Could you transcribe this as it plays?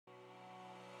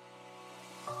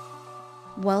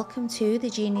Welcome to the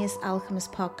Genius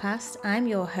Alchemist podcast. I'm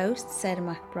your host, Sarah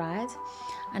McBride,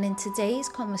 and in today's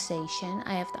conversation,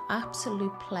 I have the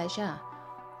absolute pleasure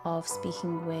of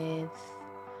speaking with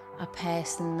a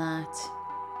person that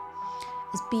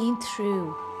has been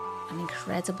through an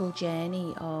incredible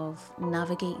journey of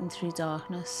navigating through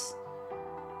darkness,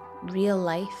 real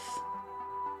life,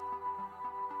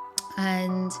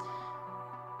 and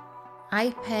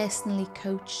I personally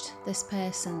coached this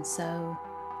person, so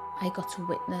I got to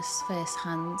witness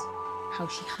firsthand how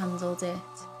she handled it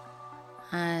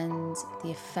and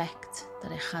the effect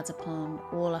that it had upon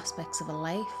all aspects of her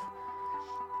life,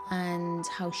 and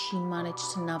how she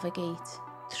managed to navigate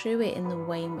through it in the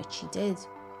way in which she did.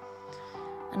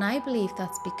 And I believe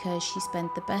that's because she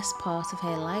spent the best part of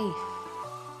her life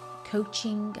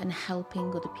coaching and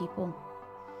helping other people.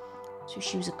 So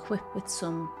she was equipped with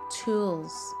some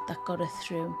tools that got her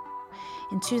through.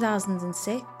 In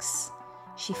 2006,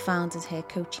 she founded her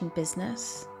coaching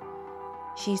business.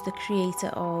 She's the creator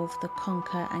of the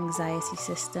Conquer Anxiety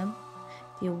System,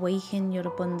 the Awaken Your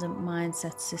Abundant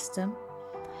Mindset System,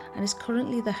 and is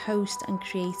currently the host and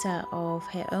creator of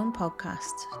her own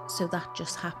podcast, So That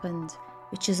Just Happened,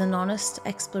 which is an honest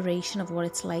exploration of what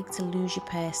it's like to lose your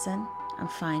person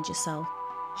and find yourself.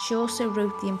 She also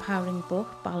wrote the empowering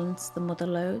book, Balance the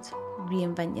Motherload,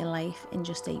 Reinvent Your Life in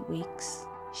Just 8 weeks.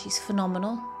 She's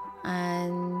phenomenal,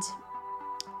 and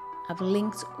I've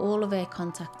linked all of her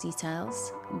contact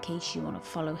details in case you want to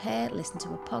follow her, listen to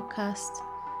her podcast.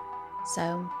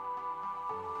 So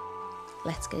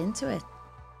let's get into it.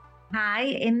 Hi,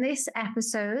 in this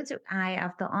episode, I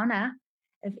have the honor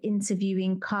of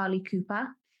interviewing Carly Cooper.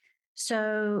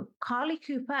 So Carly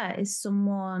Cooper is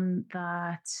someone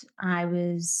that I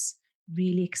was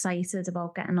really excited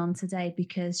about getting on today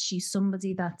because she's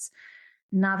somebody that's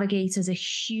navigated a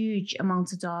huge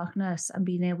amount of darkness and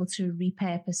being able to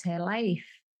repurpose her life.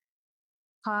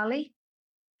 Carly?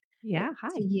 Yeah, hi.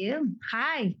 To you.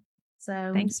 Hi.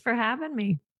 So thanks for having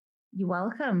me. You're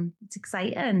welcome. It's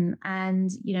exciting.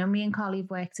 And, you know, me and Carly have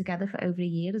worked together for over a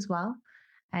year as well.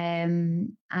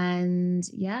 And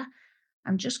yeah,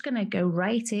 I'm just going to go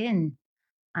right in.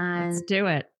 And let's do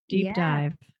it. Deep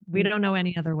dive. We don't know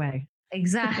any other way.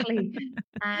 Exactly.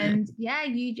 And yeah,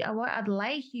 I'd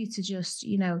like you to just,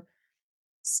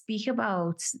 speak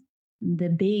about the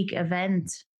big event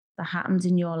that happened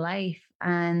in your life.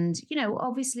 And,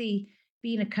 obviously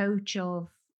being a coach of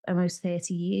almost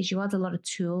 30 years, you had a lot of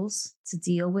tools to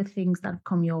deal with things that have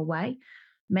come your way.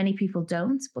 Many people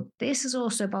don't, but this is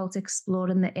also about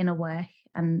exploring the inner work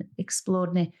and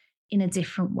exploring it in a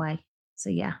different way. So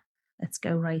yeah, let's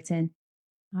go right in.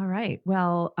 All right.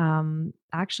 Well,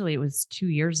 actually, it was 2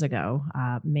 years ago,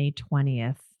 May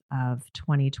 20th of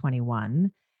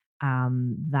 2021.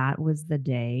 That was the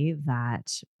day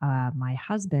that my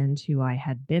husband, who I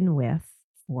had been with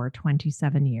for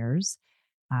 27 years,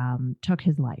 took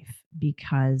his life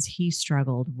because he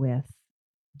struggled with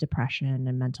depression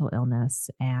and mental illness.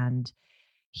 And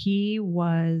he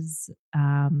was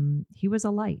a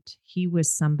light. He was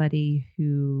somebody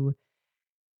who,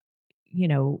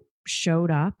 showed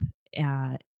up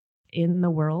in the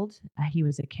world. He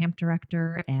was a camp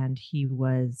director, and he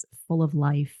was full of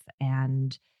life,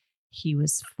 and he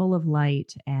was full of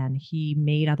light, and he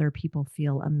made other people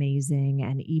feel amazing.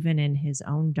 And even in his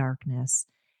own darkness,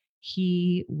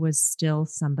 he was still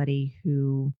somebody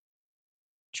who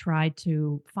tried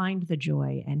to find the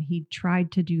joy, and he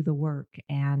tried to do the work.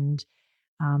 And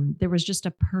there was just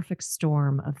a perfect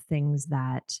storm of things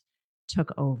that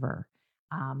took over.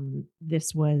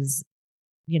 This was,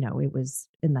 it was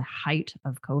in the height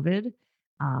of COVID.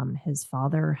 His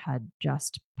father had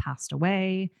just passed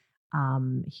away.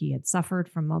 He had suffered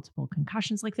from multiple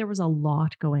concussions. Like, there was a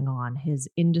lot going on. His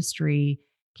industry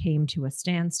came to a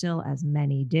standstill, as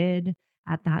many did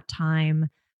at that time.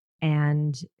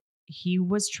 And he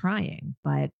was trying,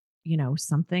 but,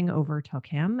 something overtook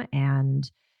him.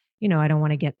 And I don't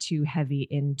want to get too heavy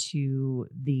into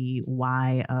the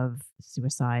why of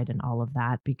suicide and all of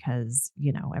that, because,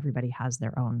 everybody has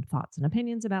their own thoughts and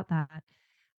opinions about that.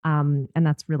 And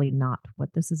that's really not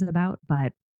what this is about.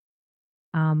 But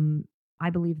I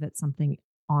believe that something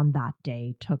on that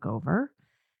day took over.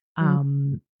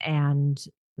 And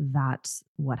that's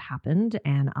what happened.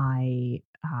 And I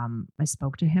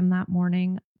spoke to him that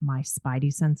morning. My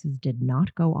spidey senses did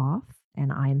not go off.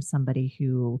 And I am somebody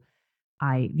who,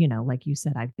 like you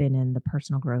said, I've been in the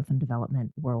personal growth and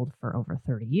development world for over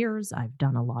 30 years. I've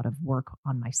done a lot of work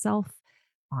on myself,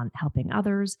 on helping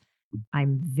others.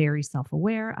 I'm very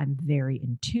self-aware. I'm very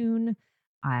in tune.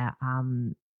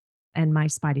 And my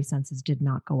spidey senses did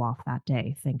not go off that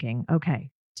day thinking,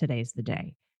 okay, today's the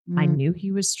day. I Mm. knew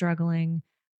he was struggling.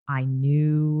 I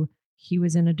knew he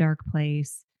was in a dark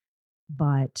place.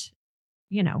 But,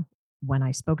 you know, when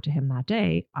I spoke to him that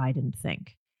day, I didn't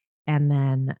think. And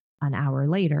then an hour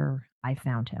later, I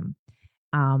found him.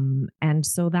 And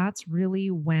so that's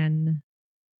really when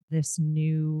this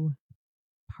new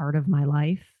part of my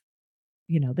life,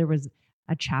 there was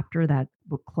a chapter that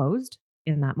closed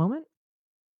in that moment.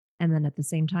 And then at the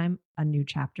same time, a new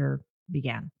chapter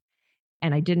began.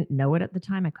 And I didn't know it at the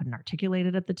time. I couldn't articulate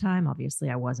it at the time. Obviously,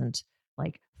 I wasn't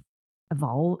like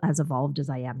evolved as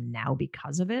I am now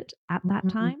because of it at that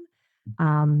Mhm.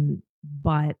 time.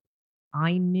 But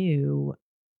I knew,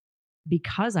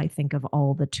 because I think of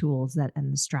all the tools that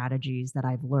and the strategies that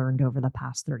I've learned over the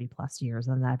past 30 plus years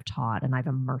and that I've taught and I've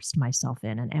immersed myself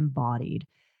in and embodied,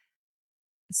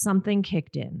 something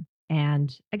kicked in.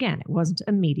 And again, it wasn't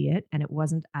immediate and it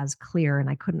wasn't as clear, and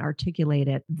I couldn't articulate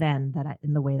it then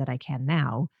in the way that I can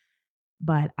now.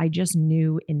 But I just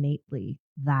knew innately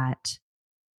that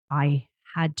I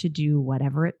had to do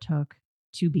whatever it took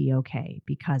to be okay,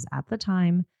 because at the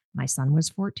time, my son was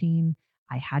 14.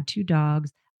 I had two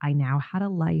dogs. I now had a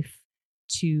life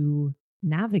to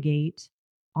navigate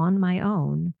on my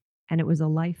own. And it was a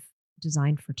life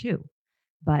designed for two,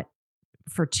 but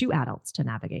for two adults to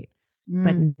navigate.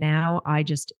 But Mm. now I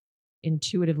just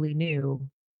intuitively knew,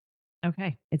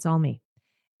 okay, it's all me.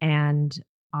 And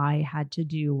I had to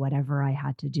do whatever I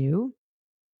had to do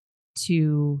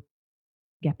to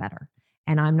get better.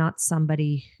 And I'm not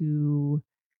somebody who,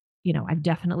 I've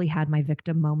definitely had my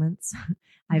victim moments.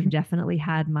 I've definitely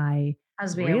had my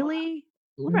As we all are. really,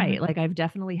 Mhm. right. Like I've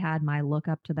definitely had my look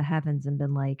up to the heavens and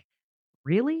been like,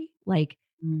 really? Like,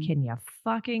 Mm. can you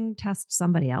fucking test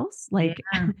somebody else? Yeah. Like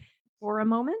for a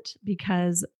moment?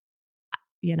 Because,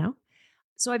 you know,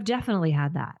 so I've definitely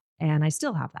had that. And I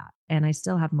still have that. And I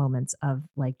still have moments of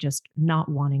like just not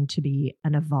wanting to be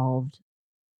an evolved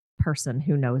person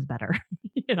who knows better.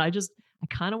 I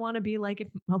kind of want to be like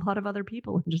a lot of other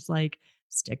people and just like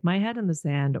stick my head in the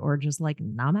sand or just like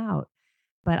numb out.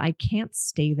 But I can't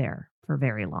stay there for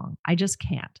very long. I just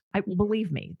can't. I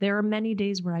believe me, there are many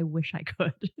days where I wish I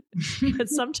could. But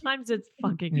sometimes it's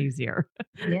fucking easier.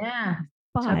 Yeah.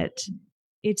 But Totally.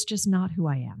 it's just not who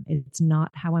I am. It's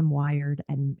not how I'm wired,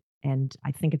 and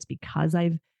I think it's because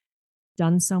I've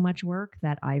done so much work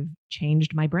that I've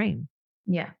changed my brain.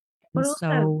 Yeah. And But also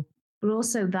so but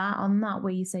also that on that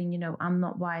where you're saying, I'm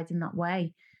not wired in that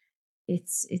way.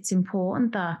 It's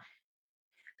important that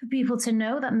for people to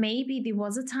know that maybe there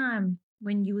was a time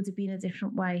when you would have been a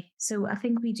different way. So I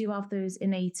think we do have those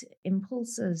innate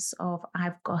impulses of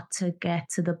I've got to get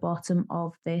to the bottom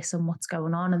of this and what's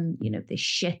going on and this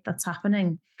shit that's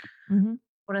happening. mhm.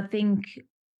 But I think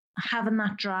having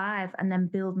that drive and then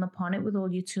building upon it with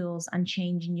all your tools and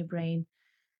changing your brain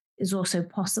is also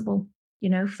possible,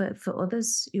 for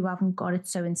others who haven't got it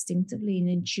so instinctively and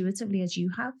intuitively as you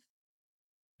have.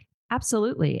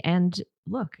 Absolutely. And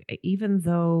look, even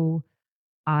though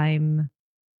I'm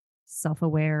self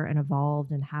aware and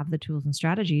evolved and have the tools and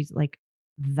strategies, like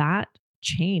that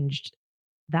changed,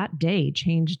 that day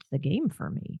changed the game for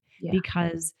me. Yeah.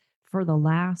 Because for the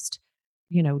last,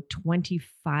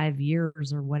 25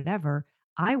 years or whatever,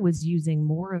 I was using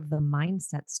more of the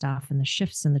mindset stuff and the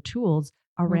shifts and the tools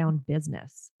Mhm. around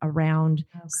business, around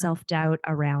Okay. self doubt,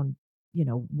 around,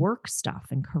 work stuff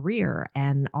and career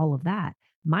and all of that.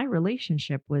 My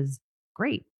relationship was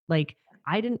great. Like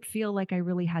I didn't feel like I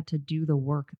really had to do the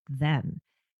work then.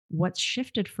 What's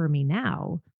shifted for me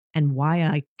now and why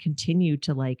I continue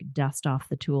to like dust off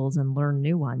the tools and learn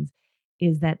new ones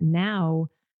is that now,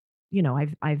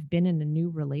 I've been in a new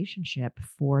relationship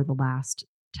for the last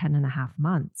 10 and a half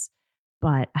months.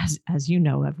 But as you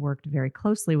know, I've worked very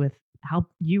closely with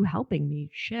helping me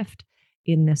shift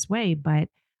in this way. But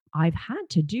I've had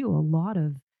to do a lot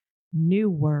of new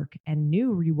work and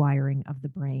new rewiring of the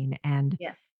brain and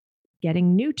Yeah.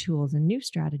 getting new tools and new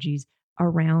strategies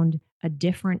around a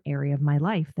different area of my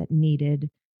life that needed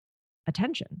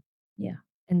attention. Yeah.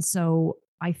 And so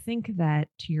I think that,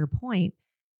 to your point,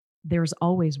 there's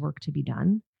always work to be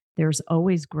done. There's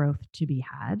always growth to be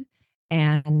had.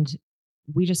 And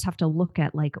we just have to look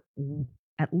at like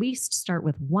at least start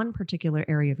with one particular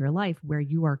area of your life where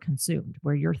you are consumed,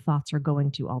 where your thoughts are going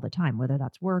to all the time, whether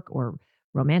that's work or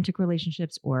romantic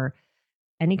relationships or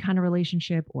any kind of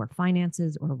relationship or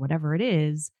finances or whatever it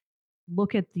is.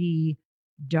 Look at the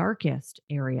darkest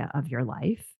area of your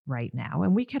life right now.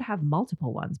 And we could have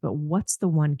multiple ones, but what's the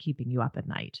one keeping you up at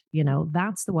night?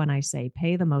 That's the one I say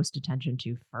pay the most attention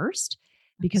to first,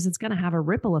 because it's going to have a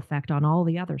ripple effect on all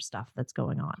the other stuff that's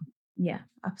going on. Yeah,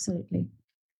 absolutely.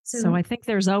 So So, I think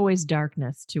there's always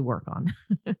darkness to work on.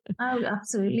 oh,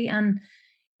 absolutely. And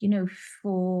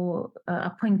for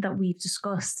a point that we've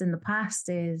discussed in the past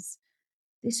is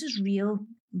this is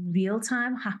real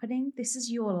time happening. This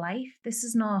is your life. This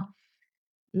is not,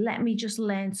 let me just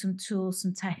learn some tools,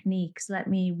 some techniques, let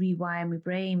me rewire my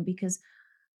brain. Because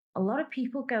a lot of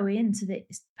people go into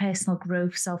this personal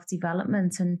growth, self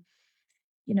development, and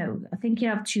I think you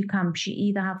have two camps. You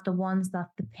either have the ones that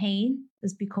the pain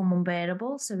has become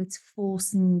unbearable, so it's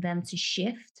forcing them to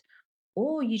shift,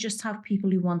 or you just have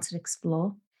people who want to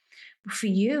explore. But for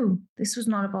you, this was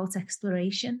not about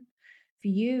exploration. For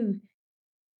you,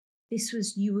 this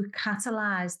was, you were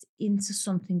catalyzed into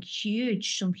something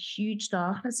huge, some huge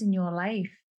darkness in your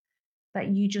life that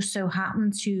you just so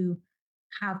happened to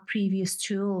have previous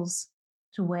tools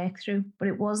to work through. But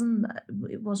it wasn't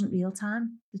real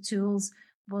time. The tools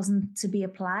wasn't to be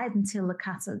applied until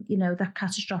that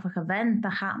catastrophic event that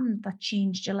happened that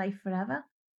changed your life forever.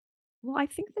 Well, I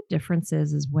think the difference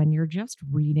is when you're just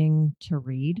reading to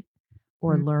read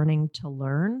or Mm. learning to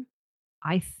learn,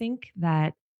 I think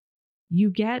that you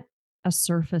get a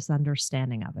surface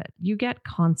understanding of it. You get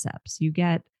concepts, you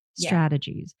get Yeah.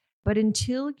 strategies, but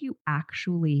until you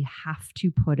actually have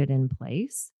to put it in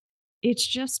place, it's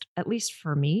just, at least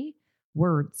for me,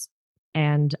 words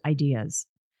and ideas.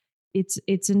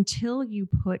 It's until you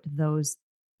put those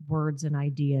words and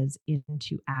ideas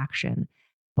into action.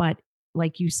 But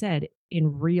like you said,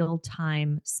 in real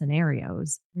time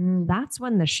scenarios, Mm. that's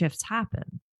when the shifts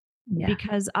happen. Yeah.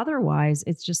 Because otherwise,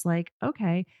 it's just like,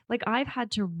 okay, like I've had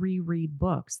to reread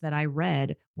books that I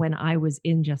read when I was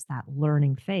in just that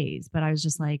learning phase, but I was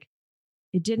just like,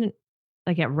 it didn't,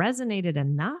 like, it resonated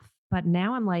enough. But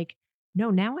now I'm like, no,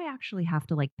 now I actually have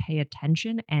to like pay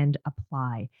attention and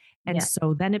apply. And Yeah.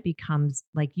 so then it becomes,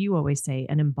 like you always say,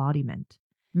 an embodiment.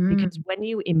 Because Mm. when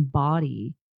you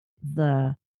embody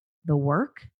the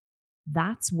work,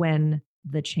 that's when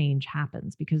the change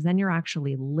happens, because then you're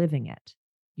actually living it.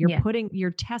 Yeah.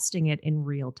 You're testing it in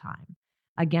real time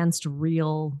against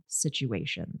real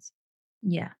situations.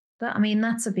 Yeah. But I mean,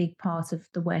 that's a big part of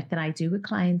the work that I do with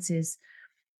clients is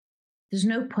there's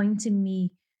no point in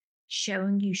me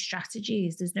showing you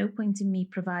strategies. There's no point in me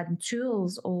providing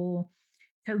tools or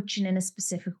coaching in a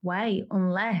specific way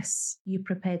unless you're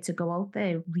prepared to go out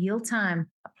there real time,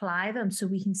 apply them so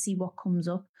we can see what comes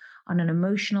up on an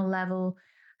emotional level,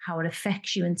 how it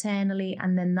affects you internally.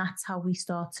 And then that's how we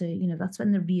start to, that's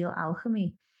when the real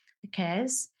alchemy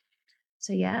occurs.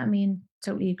 So, yeah, I mean,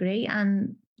 totally agree.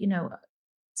 And,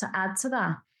 to add to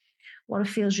that, what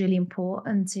feels really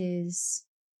important is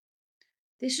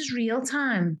this is real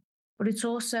time, but it's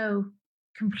also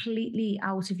completely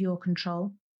out of your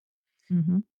control.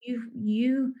 Mhm.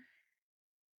 You,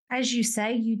 as you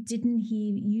say, you didn't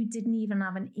even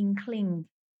have an inkling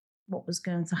what was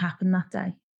going to happen that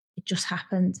day. It just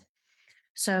happened.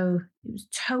 So it was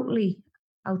totally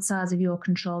outside of your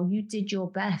control. You did your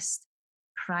best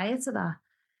prior to that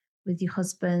with your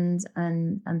husband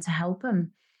and to help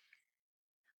him.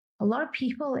 A lot of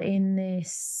people in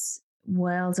this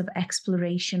world of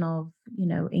exploration of,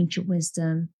 ancient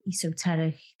wisdom,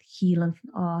 esoteric healing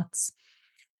arts,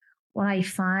 what I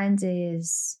find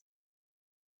is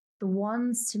the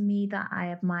ones to me that I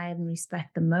admire and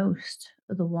respect the most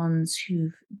are the ones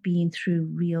who've been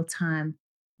through real time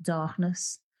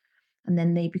darkness and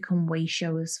then they become way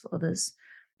showers for others.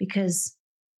 Because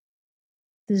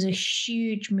there's a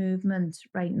huge movement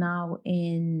right now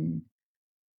in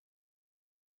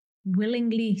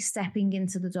willingly stepping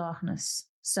into the darkness.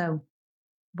 So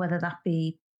whether that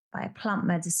be by a plant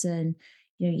medicine,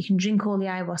 you can drink all the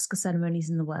ayahuasca ceremonies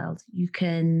in the world. You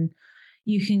can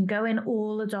go in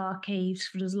all the dark caves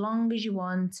for as long as you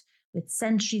want with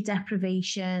sensory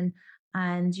deprivation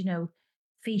and,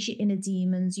 face your inner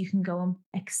demons. You can go on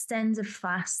extended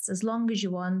fasts as long as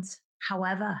you want.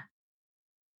 However,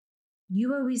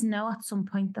 you always know at some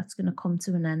point that's going to come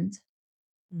to an end.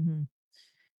 Mhm.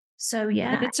 So And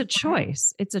yeah, it's a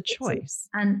choice. It's a it's a, choice.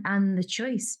 and the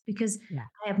choice, because Yeah.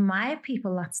 I admire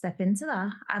people that step into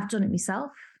that. I've done it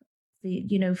myself,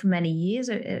 for many years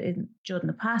during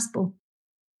the past. But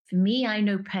for me, I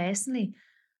know personally,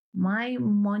 my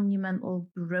monumental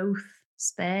growth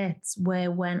spurts were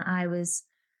when I was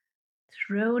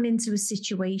thrown into a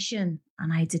situation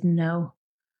and I didn't know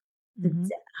Mhm.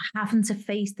 having to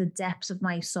face the depths of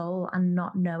my soul and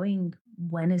not knowing,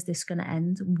 when is this going to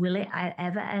end? Will it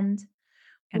ever end?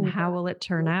 And Or how will it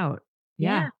turn out?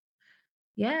 yeah,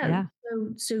 Yeah. yeah. Yeah.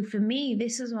 So for me,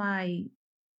 this is why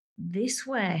this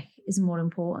work is more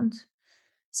important.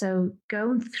 So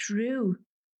going through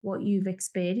what you've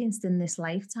experienced in this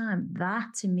lifetime,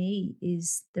 that to me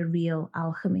is the real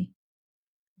alchemy.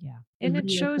 Yeah. The And it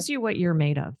real shows you what you're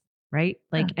made of. right?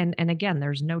 Yeah. Like, and again,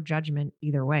 there's no judgment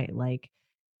either way. Like,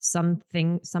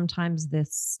 sometimes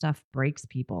this stuff breaks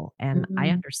people, and I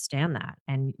Mm, understand that,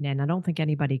 and I don't think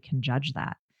anybody can judge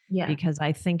that, yeah. because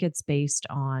I think it's based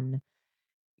on,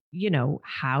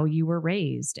 how you were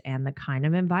raised and the kind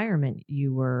of environment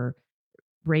you were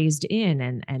raised in,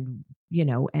 and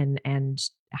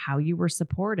how you were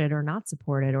supported or not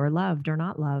supported, or loved or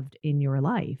not loved in your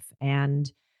life.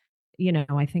 And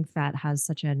I think that has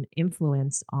such an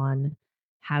influence on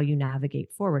how you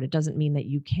navigate forward. It doesn't mean that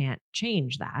you can't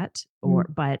change that,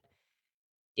 Mm, but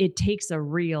it takes a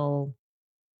real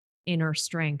inner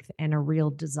strength and a real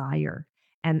desire.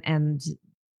 And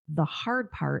the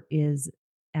hard part is,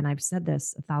 and I've said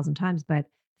this a thousand times, but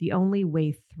the only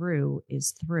way through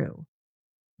is through.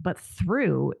 But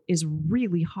through is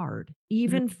really hard,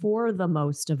 even mm, for the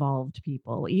most evolved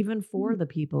people, even for mm. the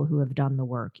people who have done the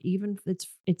work. Even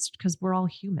it's because we're all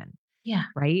human, Yeah.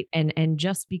 right? And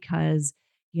just because,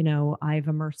 I've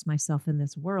immersed myself in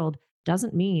this world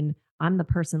doesn't mean I'm the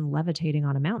person levitating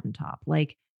on a mountaintop,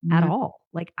 like, at Mm, all.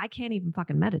 Like, I can't even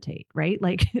fucking meditate, right?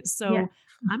 Like, yeah. so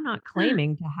I'm not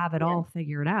claiming to have it Yeah. all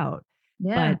figured out,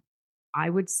 Yeah. but I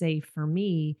would say for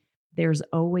me, there's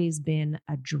always been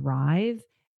a drive,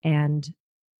 and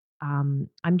I'm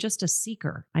just a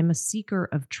seeker. I'm a seeker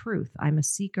of truth. I'm a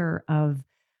seeker of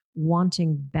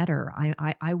wanting better.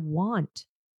 I want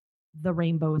the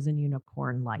rainbows and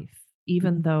unicorn life,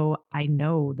 even though I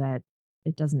know that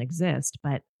it doesn't exist,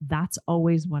 but that's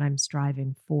always what I'm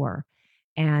striving for.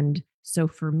 And so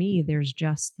for me, there's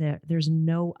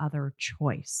no other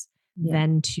choice Yeah.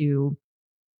 than to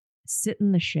sit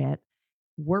in the shit,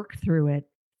 work through it,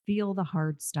 feel the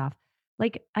hard stuff.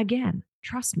 Like, again,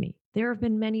 trust me, there have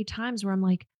been many times where I'm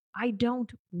like, I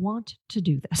don't want to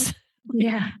do this. Like,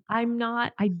 Yeah. I'm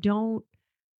not, I don't,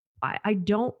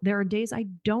 there are days I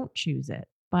don't choose it.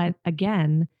 But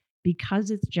again, because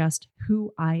it's just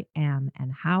who I am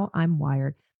and how I'm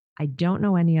wired, I don't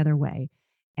know any other way.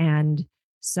 And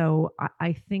so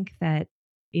I think that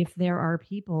if there are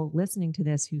people listening to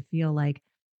this who feel like,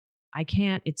 I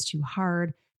can't, it's too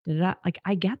hard, da, da, da, like,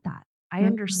 I get that. I Mhm.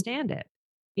 understand it.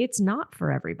 It's not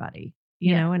for everybody,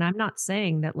 Yeah. and I'm not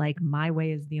saying that like my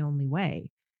way is the only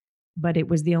way, but it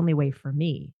was the only way for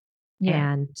me.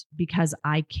 Yeah. And because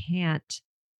I can't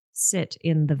sit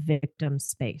in the victim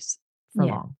space for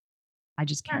Yeah. long, I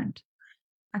just Yeah. can't.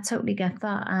 I totally get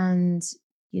that. And,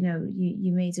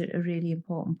 you made it a really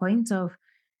important point of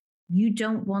you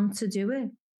don't want to do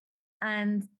it.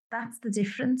 And that's the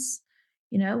difference.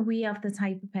 We have the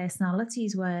type of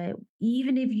personalities where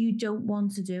even if you don't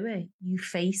want to do it, you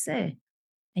face it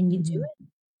and you do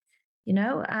Mhm.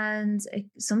 it, and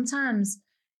sometimes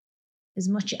as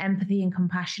much empathy and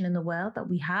compassion in the world that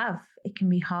we have, it can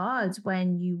be hard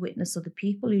when you witness other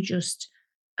people who just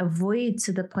avoid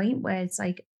to the point where it's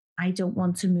like, I don't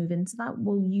want to move into that.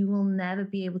 Well, you will never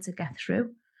be able to get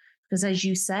through because, as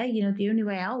you say, the only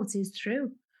way out is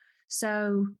through.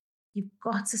 So you've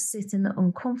got to sit in the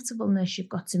uncomfortableness. You've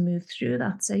got to move through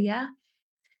that. So, yeah.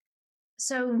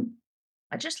 So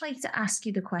I'd just like to ask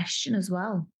you the question as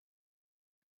well.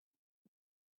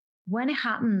 When it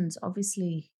happened,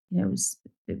 obviously, it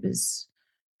was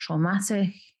traumatic,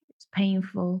 it was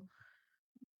painful.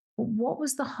 But what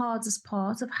was the hardest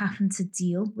part of having to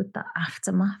deal with the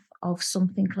aftermath of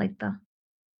something like that?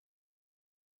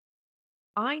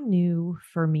 I knew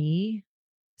for me,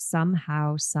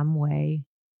 somehow, some way,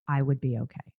 I would be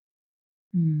okay.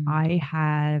 Mm, I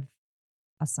have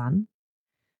a son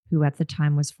who at the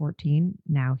time was 14.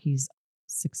 Now he's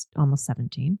almost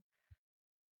 17.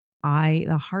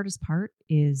 The hardest part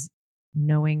is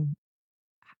knowing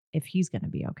if he's going to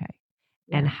be okay,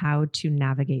 and yeah, how to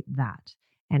navigate that,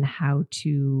 and how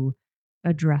to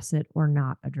address it or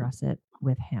not address it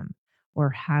with him, or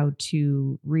how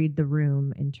to read the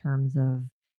room in terms of,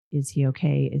 is he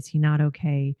okay? Is he not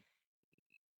okay?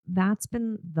 That's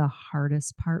been the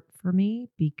hardest part for me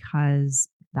because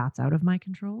that's out of my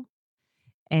control.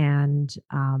 And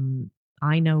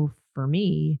I know for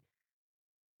me,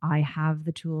 I have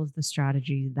the tools, the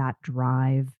strategy, that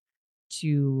drive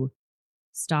to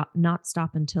not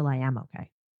stop until I am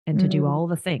okay, and to do mm, all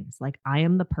the things. Like, I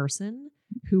am the person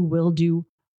who will do,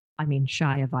 I mean,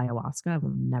 shy of ayahuasca, I will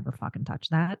never fucking touch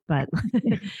that, but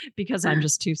because I'm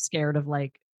just too scared of,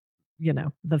 like,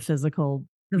 the physical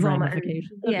the vomit.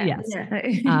 ramifications of, Yeah, yes.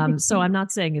 yeah, So I'm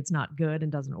not saying it's not good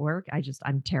and doesn't work.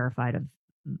 I'm terrified of,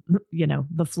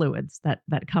 the fluids that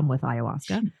come with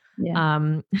ayahuasca. yeah,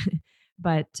 Um,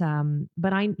 but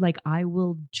I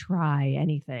will try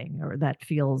anything or that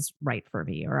feels right for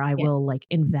me, or I yeah. will like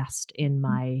invest in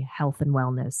my health and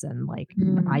wellness, and like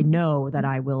I Mm. know that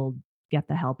I will get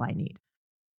the help I need.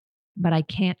 but I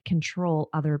can't control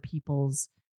other people's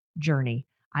journey.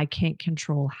 I can't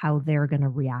control how they're going to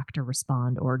react or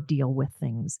respond or deal with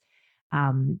things.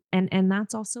 And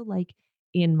that's also like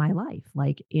in my life,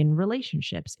 like in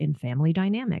relationships, in family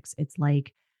dynamics. It's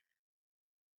like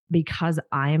because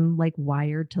I'm like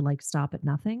wired to like stop at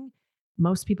nothing,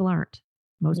 most people aren't.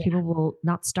 Most Yeah. people will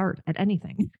not start at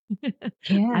anything. I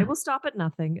Yeah. will stop at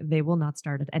nothing. They will not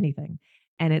start at anything.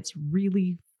 And it's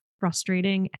really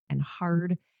frustrating and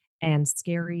hard and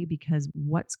scary because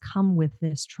what's come with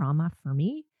this trauma for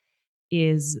me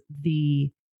is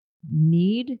the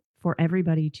need for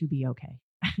everybody to be okay,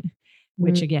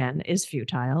 which Mm. again is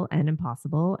futile and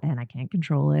impossible and I can't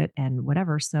control it and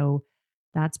whatever. So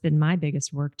that's been my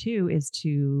biggest work too, is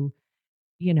to,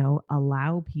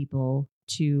 allow people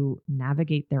to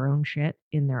navigate their own shit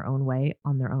in their own way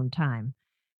on their own time.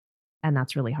 And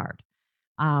that's really hard.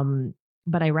 Um,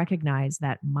 but I recognize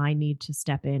that my need to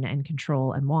step in and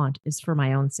control and want is for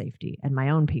my own safety and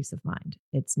my own peace of mind.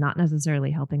 It's not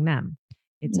necessarily helping them,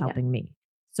 it's Yeah. helping me.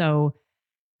 So,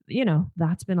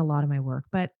 that's been a lot of my work,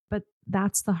 but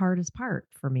that's the hardest part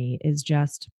for me is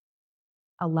just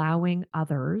allowing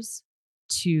others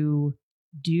to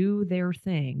do their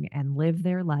thing and live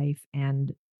their life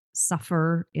and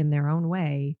suffer in their own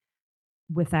way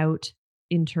without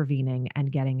intervening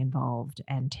and getting involved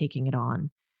and taking it on.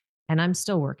 And I'm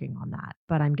still working on that,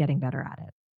 but I'm getting better at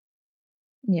it.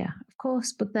 Yeah, of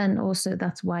course. But then also,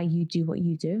 that's why you do what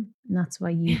you do. And that's why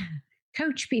you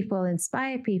coach people,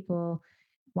 inspire people,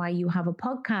 why you have a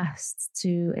podcast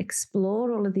to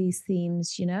explore all of these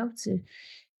themes,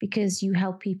 because you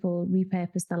help people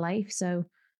repurpose their life. So,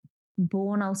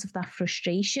 born out of that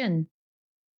frustration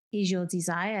is your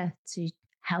desire to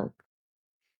help,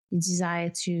 the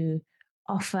desire to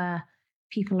offer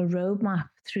people a roadmap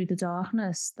through the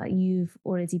darkness that you've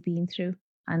already been through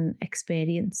and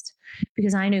experienced.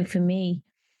 Because I know for me,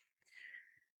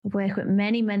 I've worked with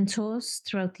many mentors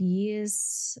throughout the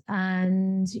years,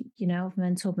 and I've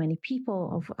mentored many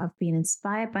people. I've been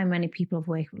inspired by many people. I've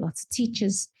worked with lots of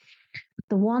teachers.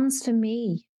 The ones for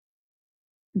me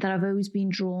that I've always been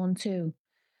drawn to,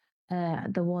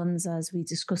 the ones, as we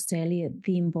discussed earlier,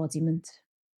 the embodiment.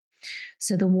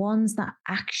 So the ones that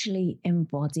actually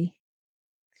embody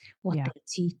what Yeah. they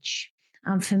teach.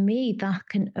 And for me, that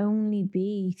can only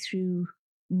be through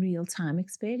real time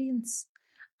experience.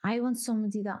 I want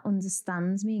somebody that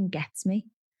understands me and gets me.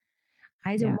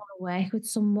 I don't Yeah. want to work with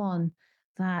someone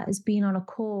that has been on a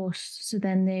course, so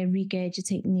then they're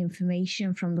regurgitating the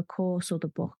information from the course or the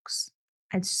books.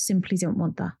 I just simply don't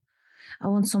want that. I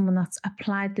want someone that's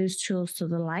applied those tools to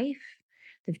their life.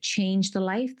 They've changed the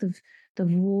life. They've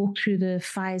walked through the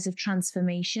fires of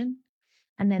transformation,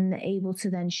 and then they're able to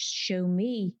then show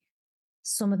me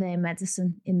some of their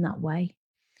medicine in that way.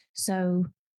 So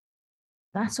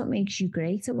that's what makes you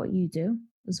great at what you do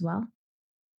as well.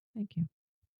 Thank you.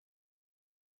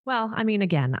 Well, I mean,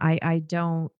 again, I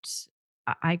don't,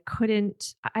 I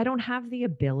couldn't, I don't have the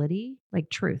ability, like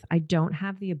truth, I don't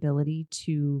have the ability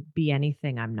to be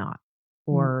anything I'm not,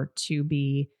 Mm. or to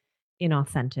be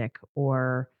inauthentic,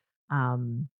 or,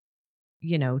 um,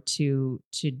 to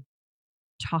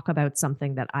talk about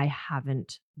something that I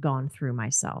haven't gone through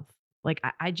myself. Like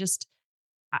I just,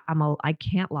 I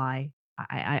can't lie.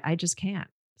 I just can't.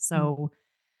 Mm. So,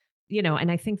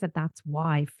 and I think that that's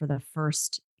why for the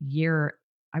first year,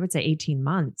 I would say 18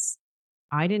 months,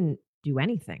 I didn't do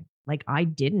anything. Like I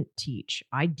didn't teach,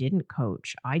 I didn't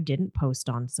coach, I didn't post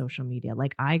on social media.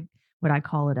 Like what I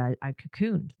call it, I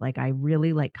cocooned. Like I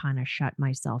really like kind of shut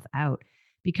myself out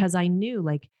because I knew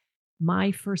like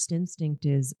my first instinct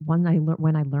is when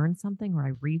I learn something or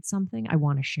I read something, I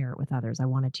want to share it with others. I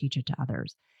want to teach it to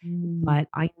others. Mm. But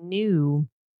I knew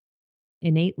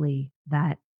innately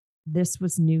that this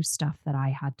was new stuff that I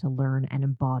had to learn and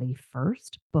embody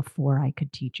first before I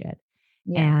could teach it.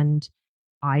 Yeah. And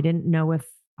I didn't know if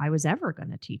I was ever going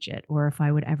to teach it or if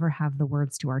I would ever have the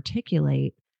words to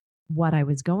articulate what I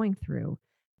was going through.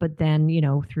 But then,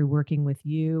 through working with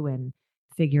you and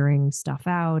figuring stuff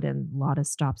out and a lot of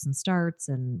stops and starts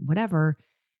and whatever,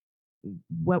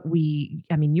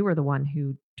 I mean, you were the one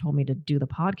who told me to do the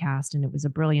podcast, and it was a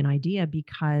brilliant idea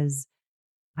because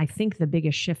I think the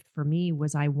biggest shift for me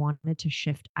was I wanted to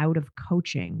shift out of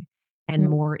coaching and Mm.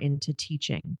 more into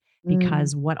teaching, Mm.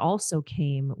 because what also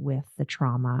came with the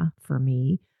trauma for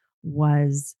me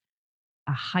was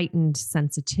a heightened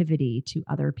sensitivity to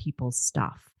other people's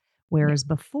stuff. Yeah. Whereas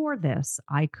before this,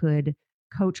 I could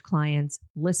coach clients,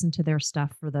 listen to their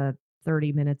stuff for the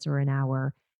 30 minutes or an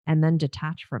hour, and then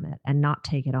detach from it and not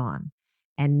take it on.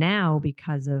 And now,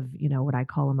 because of, what I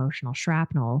call emotional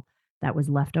shrapnel that was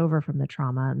left over from the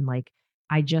trauma, and like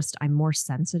I'm more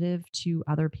sensitive to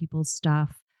other people's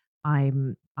stuff. I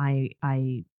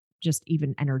just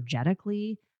even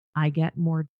energetically, I get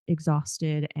more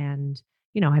exhausted, and,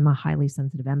 I'm a highly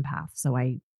sensitive empath. So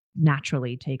I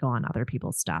naturally take on other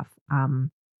people's stuff.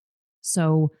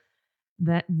 So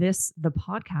the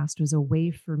podcast was a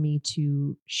way for me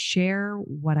to share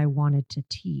what I wanted to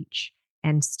teach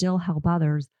and still help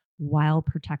others while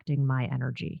protecting my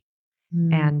energy.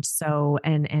 Mm. And so,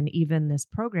 and even this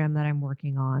program that I'm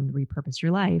working on, Repurpose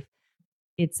Your Life,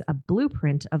 it's a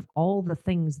blueprint of all the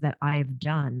things that I've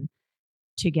done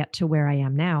to get to where I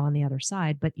am now on the other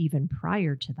side, but even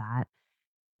prior to that.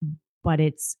 But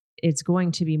it's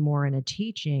going to be more in a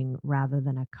teaching rather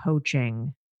than a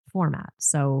coaching format.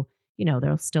 So,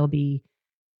 there'll still be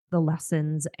the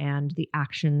lessons and the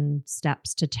action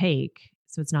steps to take.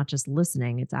 So it's not just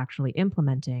listening, it's actually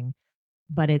implementing,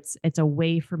 but it's a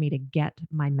way for me to get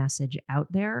my message out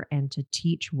there and to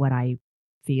teach what I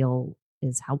feel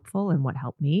is helpful and what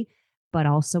helped me, but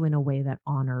also in a way that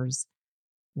honors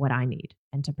what I need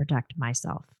and to protect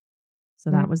myself. So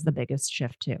that was the biggest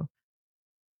shift too.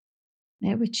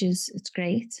 Yeah, which is, it's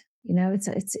great.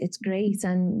 It's great.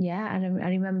 And yeah, I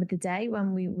remember the day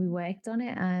when we worked on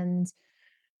it, and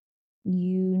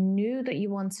you knew that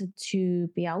you wanted to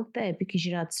be out there because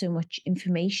you had so much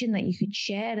information that you could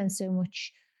share and so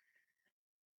much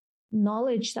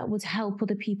knowledge that would help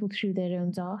other people through their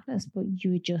own darkness, but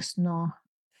you were just not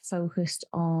focused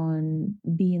on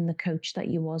being the coach that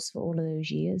you was for all of those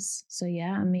years. So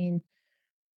yeah, I mean,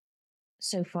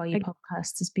 so far your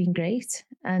podcast has been great,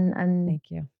 and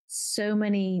Thank you. so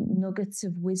many nuggets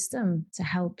of wisdom to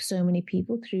help so many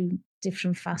people through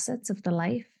different facets of the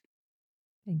life.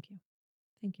 Thank you.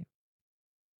 Thank you.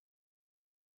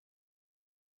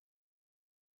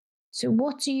 So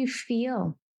what do you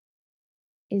feel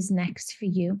is next for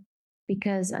you?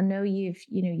 Because I know you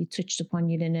touched upon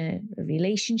you're in a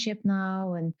relationship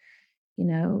now, and you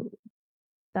know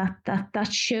that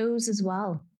shows as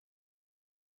well,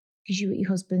 because you with your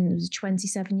husband, it was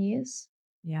 27 years.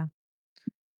 Yeah.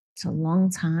 It's a long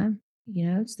time.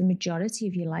 It's the majority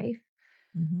of your life.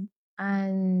 Mm-hmm.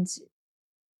 And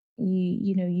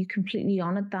you completely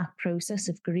honored that process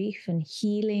of grief and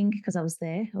healing, because I was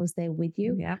there with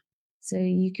you. Yeah. So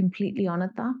you completely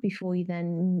honored that before you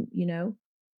then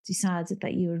decided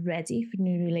that you were ready for a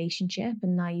new relationship,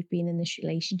 and now you've been in this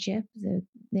relationship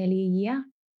nearly a year.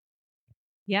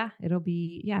 Yeah.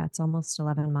 It's almost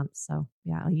 11 months. So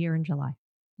yeah, a year in July.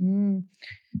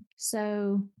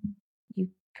 So you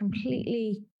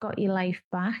completely got your life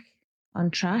back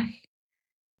on track.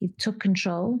 You took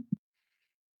control.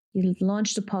 You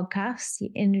launched a podcast. You're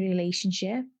in a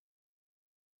relationship.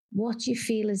 What do you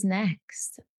feel is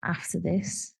next after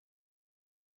this?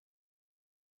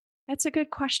 That's a good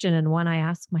question, and one I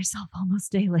ask myself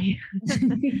almost daily.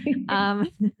 um,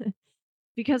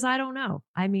 because I don't know.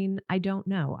 I mean, I don't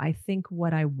know. I think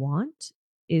what I want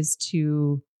is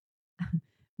to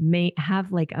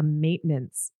have like a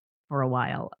maintenance for a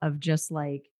while of just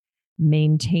like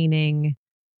maintaining,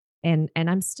 and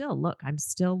I'm still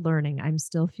learning. I'm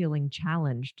still feeling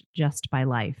challenged just by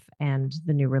life and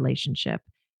the new relationship.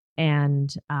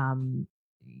 And I'm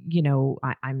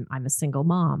a single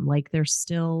mom. Like there's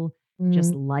still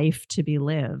just life to be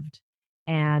lived.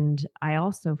 And I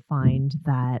also find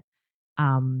that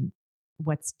um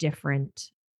what's different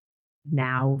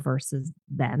now versus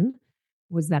then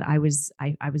was that I was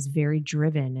very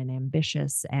driven and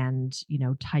ambitious and,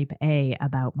 type A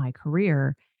about my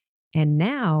career. And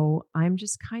now I'm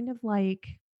just kind of like,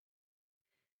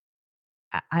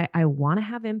 I want to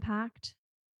have impact,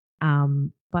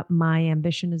 but my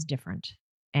ambition is different.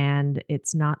 And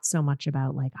it's not so much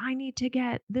about like, I need to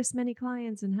get this many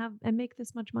clients and make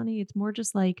this much money. It's more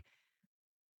just like,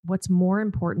 what's more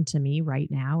important to me right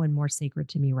now and more sacred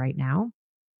to me right now.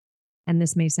 And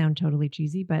this may sound totally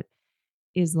cheesy, but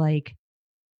is like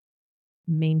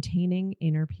maintaining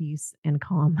inner peace and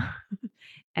calm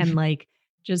and like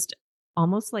just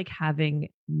almost like having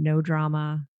no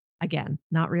drama. Again,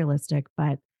 not realistic,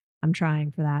 but I'm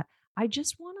trying for that. I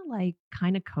just want to like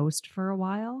kind of coast for a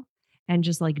while and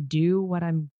just like do what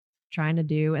I'm trying to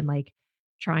do, and like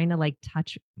trying to like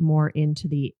touch more into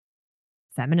the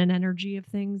feminine energy of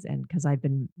things. And because I've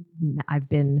been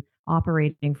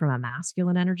operating from a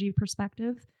masculine energy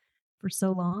perspective for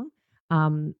so long,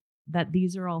 that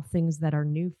these are all things that are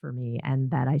new for me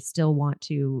and that I still want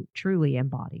to truly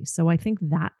embody. So I think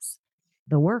that's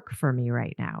the work for me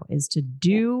right now, is to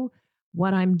do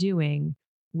what I'm doing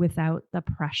without the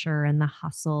pressure and the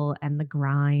hustle and the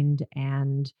grind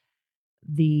and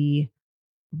the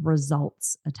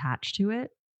results attached to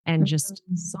it. And just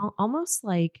almost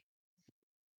like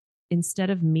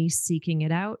instead of me seeking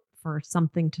it out, for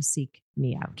something to seek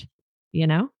me out, you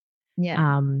know?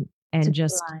 Yeah. Um, To and be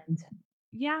just, aligned.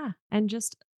 yeah, and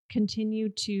just continue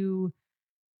to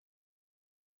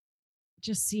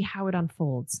just see how it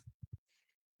unfolds.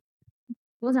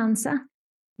 Good answer.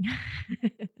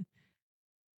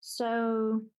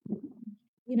 So,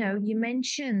 you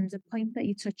mentioned a point that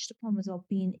you touched upon was about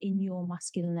being in your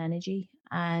masculine energy,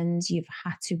 and you've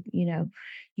had to,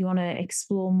 you want to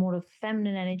explore more of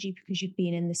feminine energy because you've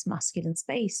been in this masculine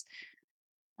space.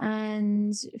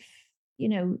 And,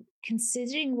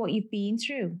 considering what you've been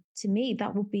through, to me,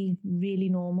 that would be really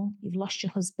normal. You've lost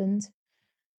your husband.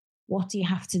 What do you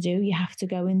have to do? You have to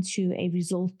go into a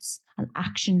results and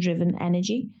action driven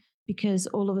energy, because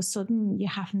all of a sudden you're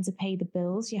having to pay the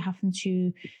bills, you're having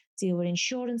to deal with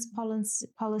insurance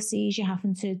policies, you're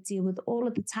having to deal with all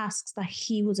of the tasks that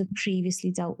he would have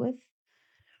previously dealt with.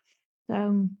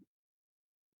 So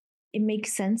it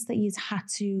makes sense that you'd had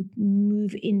to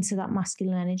move into that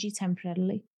masculine energy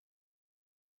temporarily.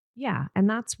 Yeah, and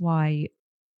that's why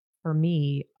for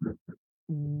me,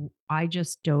 I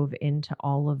just dove into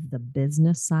all of the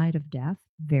business side of death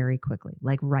very quickly,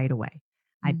 like right away.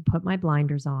 I Mm. put my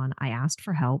blinders on. I asked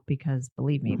for help because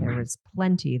believe me, there was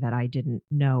plenty that I didn't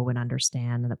know and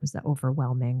understand. And that was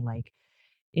overwhelming, like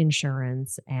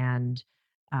insurance and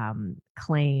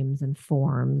claims and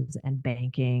forms and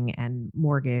banking and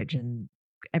mortgage and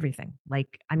everything.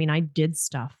 Like, I mean, I did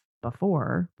stuff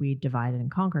before we divided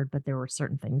and conquered, but there were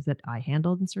certain things that I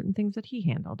handled and certain things that he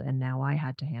handled. And now I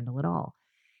had to handle it all.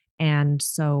 And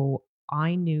so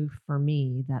I knew for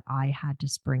me that I had to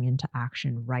spring into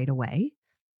action right away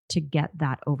to get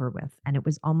that over with. And it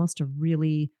was almost a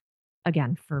really,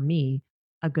 again, for me,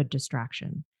 a good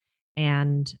distraction.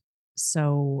 And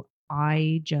so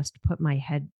I just put my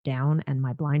head down and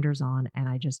my blinders on, and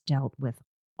I just dealt with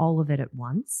all of it at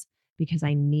once because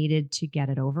I needed to get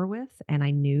it over with. And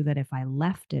I knew that if I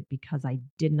left it because I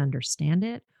didn't understand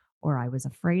it or I was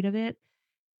afraid of it,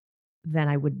 then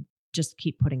I would just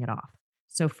keep putting it off.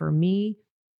 So for me,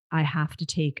 I have to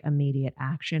take immediate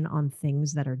action on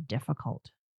things that are difficult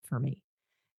for me.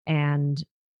 And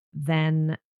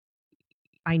then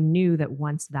I knew that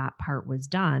once that part was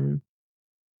done,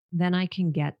 then I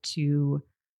can get to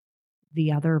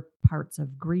the other parts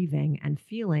of grieving and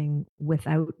feeling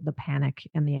without the panic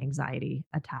and the anxiety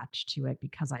attached to it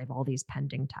because I have all these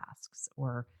pending tasks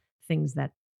or things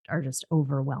that are just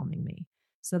overwhelming me.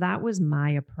 So that was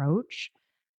my approach,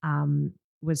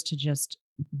 was to just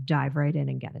dive right in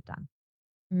and get it done.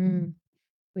 Mm.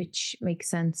 Which makes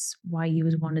sense why you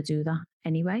would want to do that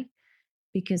anyway,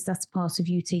 because that's part of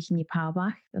you taking your power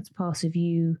back. That's part of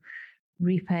you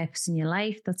repurposing your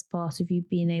life. That's part of you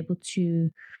being able to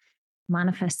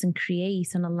manifest and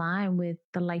create and align with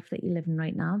the life that you're living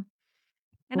right now.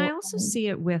 And I But also see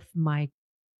it with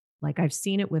like I've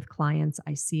seen it with clients,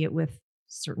 I see it with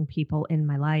certain people in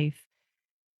my life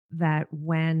that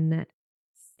when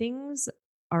things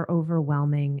are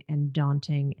overwhelming and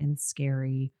daunting and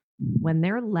scary, when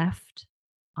they're left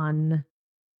untouched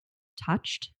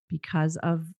because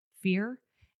of fear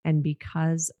and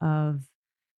because of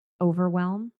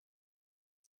overwhelm,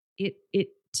 it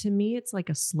to me it's like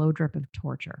a slow drip of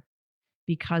torture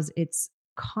because it's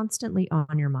constantly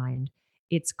on your mind.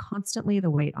 It's constantly the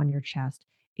weight on your chest.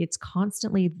 It's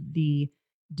constantly the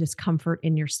discomfort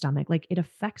in your stomach. Like it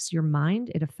affects your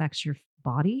mind, it affects your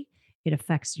body, it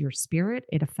affects your spirit,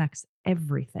 it affects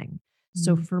everything.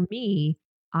 So mm, for me,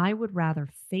 I would rather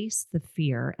face the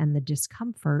fear and the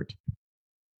discomfort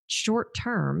short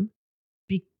term,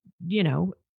 be, you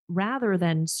know, rather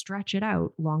than stretch it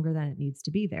out longer than it needs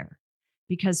to be there.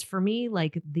 Because for me,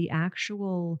 like the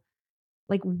actual,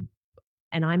 like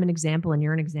and I'm an example and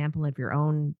you're an example of your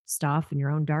own stuff and your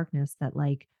own darkness that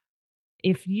like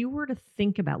if you were to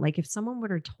think about like if someone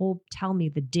were to tell me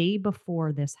the day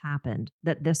before this happened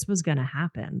that this was going to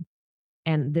happen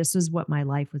and this is what my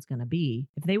life was going to be,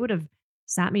 if they would have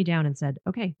sat me down and said,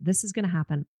 okay, this is going to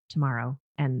happen tomorrow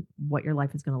and what your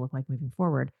life is going to look like moving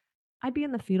forward, I'd be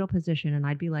in the fetal position and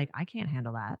I'd be like, I can't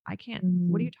handle that. I can't.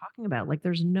 What are you mm, talking about? Like,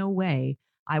 there's no way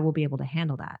I will be able to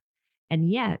handle that. And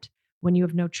yet, when you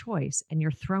have no choice and you're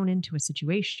thrown into a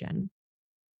situation,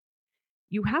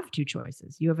 you have two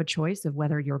choices. You have a choice of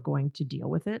whether you're going to deal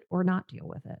with it or not deal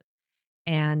with it.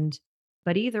 And,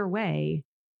 but either way,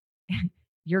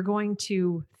 you're going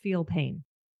to feel pain.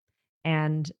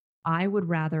 And I would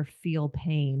rather feel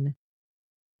pain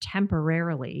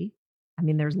temporarily. I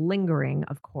mean, there's lingering,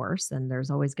 of course, and there's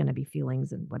always going to be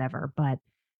feelings and whatever, but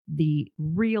the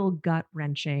real gut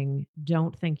wrenching,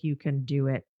 don't think you can do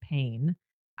it pain,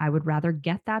 I would rather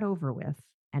get that over with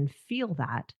and feel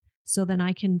that so then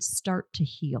I can start to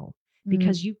heal. Mm,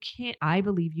 because I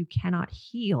believe you cannot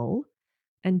heal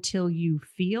until you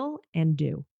feel and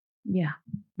do. yeah.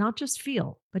 Not just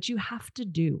feel, but you have to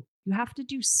do. You have to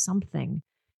do something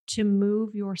to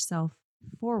move yourself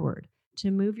forward,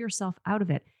 to move yourself out of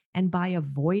it. And by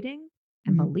avoiding,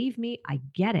 and Mm, believe me, I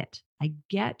get it. I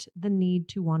get the need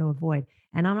to want to avoid.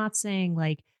 And I'm not saying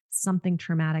like something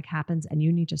traumatic happens and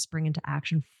you need to spring into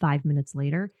action 5 minutes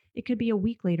later. It could be a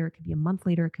week later, it could be a month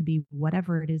later, it could be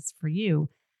whatever it is for you.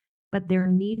 But there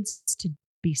needs to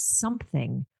be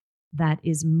something that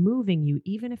is moving you,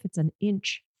 even if it's an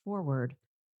inch forward,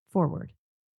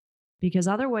 because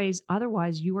otherwise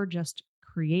you are just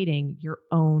creating your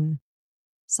own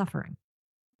suffering.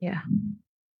 yeah.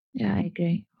 Yeah, I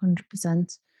agree.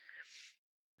 100%.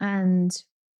 And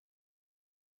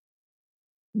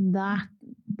that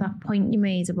that point you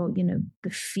made about, the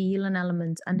feeling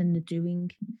element and then the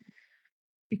doing,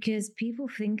 because people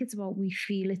think it's about we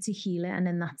feel it to heal it and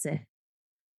then that's it.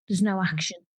 There's no Mhm.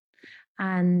 action.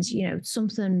 And,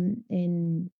 something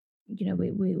in,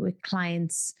 with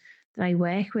clients that I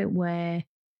work with where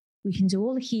we can do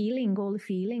all the healing, all the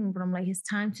feeling, but I'm like, it's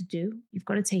time to do. You've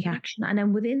got to take Yeah. action. And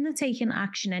then within the taking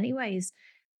action, anyways,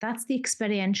 that's the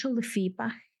experiential, the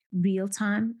feedback, real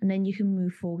time. And then you can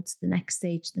move forward to the next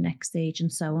stage,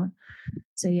 and so on.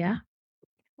 So, yeah.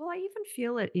 Well, I even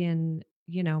feel it in,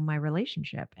 my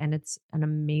relationship, and it's an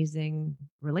amazing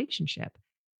relationship,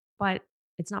 but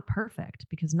it's not perfect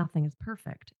because nothing is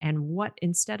perfect. And what,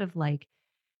 instead of like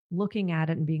looking at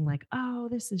it and being like, oh,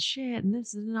 this is shit and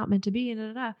this is not meant to be, and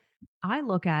da, da, da, I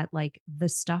look at like the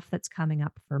stuff that's coming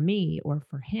up for me or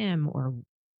for him or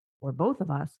both of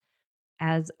us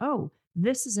as, oh,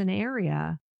 this is an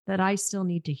area that I still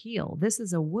need to heal. This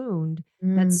is a wound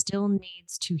that Mm, still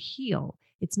needs to heal.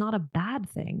 It's not a bad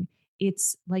thing.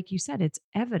 It's like you said, it's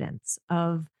evidence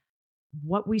of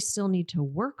what we still need to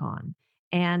work on.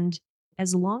 And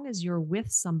as long as you're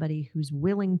with somebody who's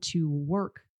willing to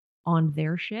work on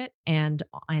their shit and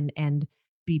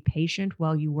be patient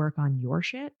while you work on your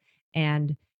shit,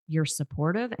 and you're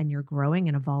supportive and you're growing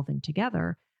and evolving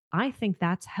together, I think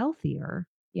that's healthier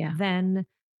yeah. than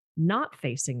not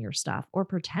facing your stuff or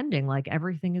pretending like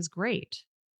everything is great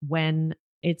when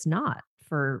it's not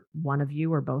for one of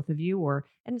you or both of you. Or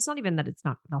and it's not even that it's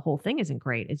not, the whole thing isn't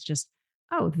great, it's just,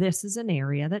 oh, this is an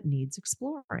area that needs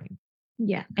exploring.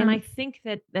 Yeah. And I think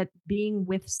that being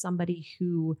with somebody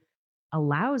who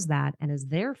allows that and is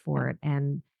there for it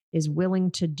and is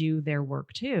willing to do their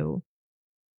work too,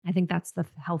 I think that's the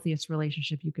healthiest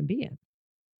relationship you can be in.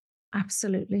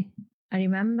 Absolutely. I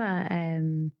remember, I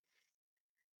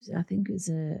think it was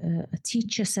a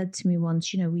teacher said to me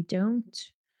once,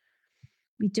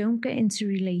 we don't get into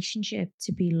relationship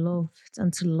to be loved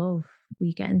and to love.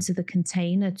 We get into the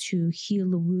container to heal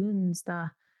the wounds that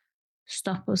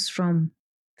stop us from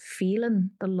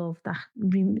feeling the love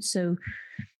so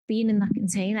being in that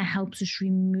container helps us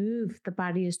remove the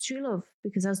barriers to love,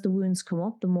 because as the wounds come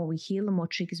up, the more we heal, the more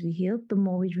triggers we heal, the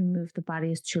more we remove the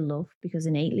barriers to love, because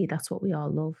innately that's what we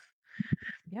all love.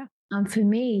 Yeah. And for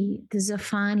me, there's a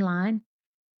fine line.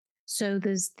 So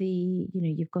there's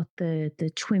you've got the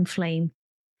twin flame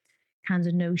kind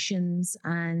of notions,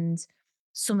 and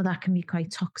some of that can be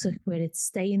quite toxic, where it's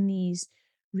stay in these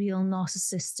real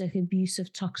narcissistic,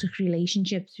 abusive, toxic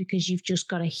relationships because you've just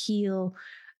got to heal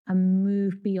and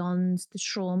move beyond the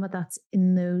trauma that's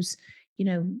in those,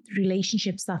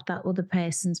 relationships that other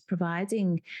person's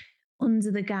providing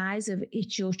under the guise of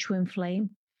it's your twin flame.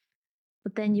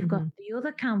 But then you've got Hmm. the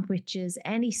other camp, which is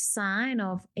any sign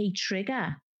of a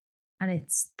trigger and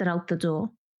they're out the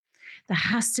door. There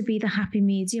has to be the happy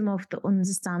medium of the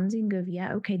understanding of,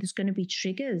 yeah, okay, there's going to be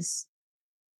triggers,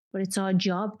 but it's our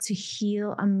job to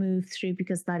heal and move through,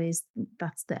 because that's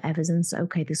the evidence.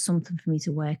 Okay, there's something for me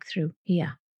to work through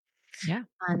here. Yeah.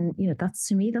 And that's,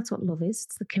 to me, that's what love is.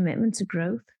 It's the commitment to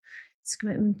growth.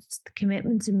 The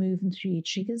commitment to moving through your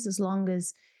triggers, as long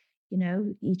as,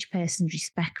 each person's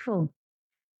respectful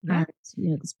Yeah.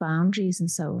 and, there's boundaries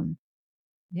and so on.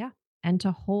 Yeah. And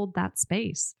to hold that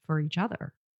space for each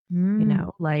other, Mm,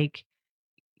 like,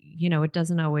 it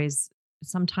doesn't always,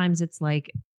 sometimes it's like,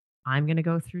 I'm going to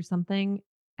go through something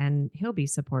and he'll be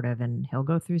supportive, and he'll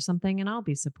go through something and I'll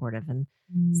be supportive. And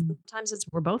mm, sometimes it's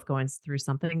we're both going through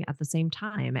something at the same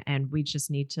time and we just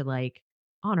need to like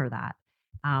honor that.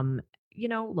 Um,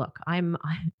 look, I'm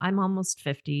almost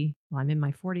 50. Well, I'm in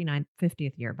my 49th,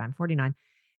 50th year, but I'm 49.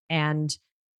 And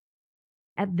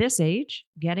at this age,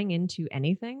 getting into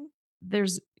anything,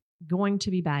 there's going to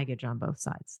be baggage on both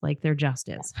sides. Like there just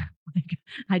is. Like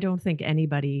I don't think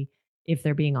anybody, if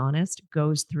they're being honest,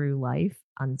 goes through life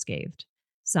unscathed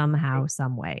somehow,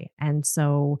 some way. And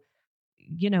so,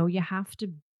 you have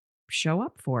to show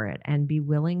up for it and be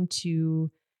willing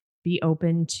to be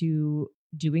open to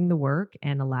doing the work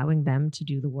and allowing them to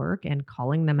do the work and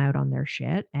calling them out on their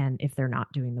shit. And if they're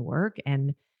not doing the work,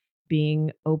 and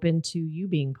being open to you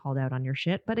being called out on your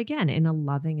shit, but again, in a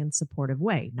loving and supportive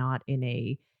way, not in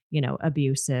a,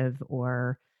 abusive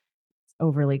or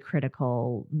overly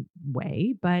critical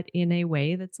way, but in a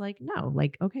way that's like, no,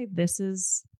 like, okay,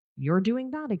 you're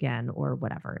doing that again, or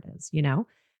whatever it is.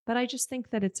 But I just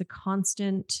think that it's a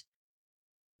constant,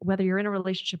 whether you're in a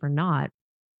relationship or not,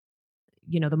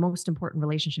 the most important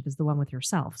relationship is the one with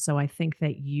yourself. So I think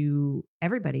that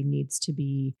everybody needs to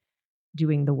be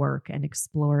doing the work and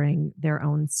exploring their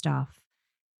own stuff.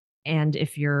 And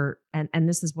if you're, and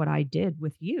this is what I did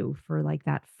with you for like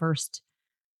that first,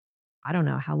 I don't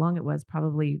know how long it was,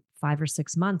 probably 5 or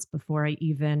 6 months before I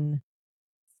even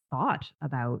thought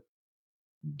about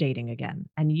dating again.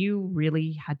 And you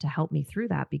really had to help me through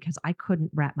that because I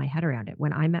couldn't wrap my head around it.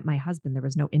 When I met my husband, there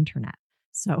was no internet.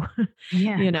 So,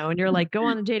 Yeah. and you're like, go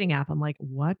on a dating app. I'm like,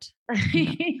 what?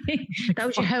 That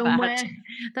was your homework.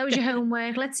 That was your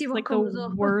homework. Let's see what like comes the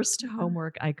up. worst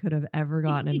homework I could have ever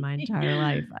gotten in my entire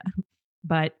life.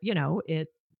 But,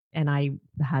 and I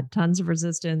had tons of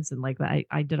resistance, and like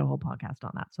I did a whole podcast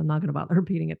on that. So I'm not going to bother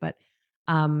repeating it, but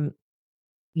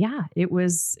yeah, it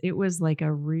was like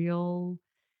a real,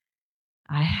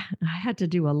 I had to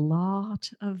do a lot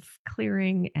of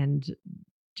clearing and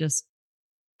just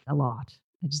a lot.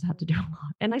 I just have to do a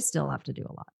lot. And I still have to do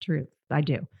a lot. Truth. I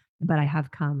do. But I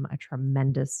have come a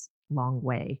tremendous long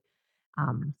way.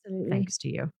 Thanks to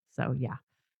you. So yeah.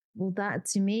 Well, that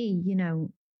to me,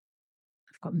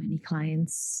 I've got many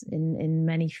clients in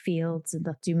many fields and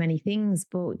that do many things,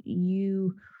 but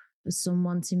you are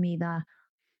someone to me that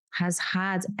has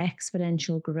had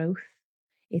exponential growth.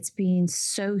 It's been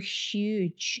so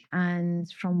huge,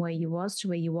 and from where you was to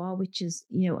where you are, which is,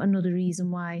 another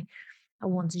reason why I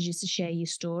wanted you to share your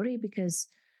story, because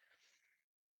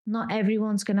not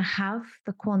everyone's going to have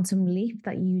the quantum leap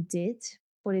that you did.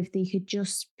 But if they could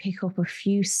just pick up a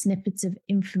few snippets of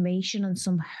information and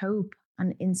some hope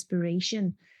and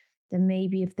inspiration, then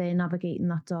maybe if they're navigating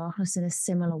that darkness in a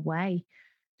similar way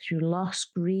through loss,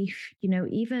 grief,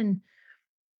 even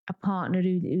a partner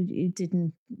who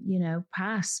didn't,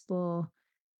 pass, but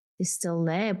is still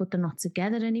there, but they're not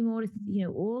together anymore.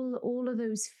 All of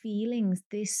those feelings.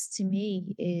 This to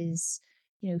me is,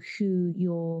 who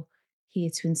you're here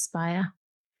to inspire,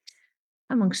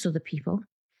 amongst other people.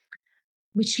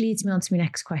 Which leads me on to my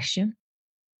next question.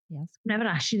 Yes. I've never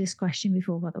asked you this question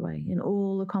before, by the way. In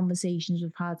all the conversations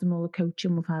we've had and all the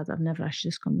coaching we've had, I've never asked you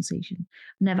this conversation.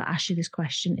 I've never asked you this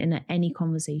question in any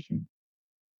conversation.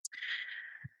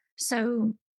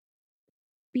 So,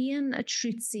 being a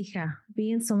truth seeker,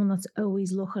 being someone that's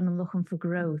always looking and looking for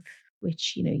growth,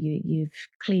 which you've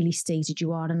clearly stated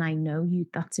you are, and I know you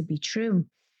that to be true.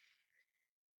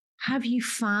 Have you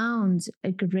found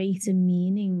a greater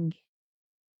meaning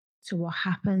to what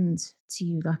happened to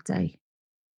you that day?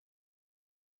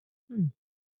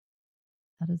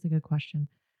 That is a good question.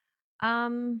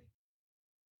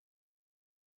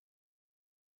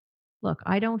 Look,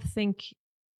 I don't think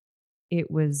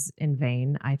it was in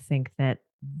vain. I think that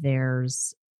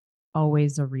there's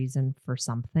always a reason for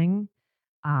something.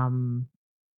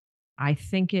 I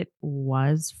think it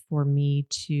was for me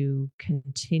to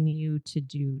continue to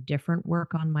do different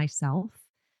work on myself,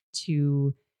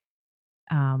 to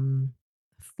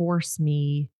force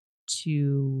me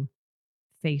to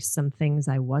face some things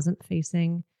I wasn't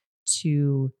facing,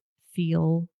 to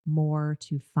feel more,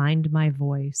 to find my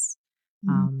voice.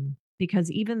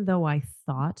 Because even though I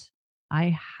thought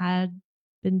I had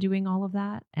been doing all of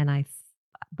that,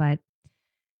 but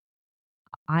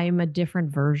I'm a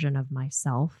different version of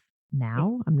myself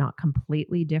now. I'm not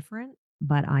completely different,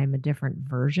 but I'm a different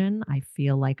version. I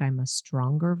feel like I'm a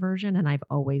stronger version, and I've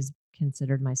always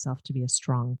considered myself to be a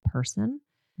strong person.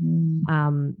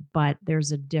 But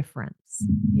there's a difference.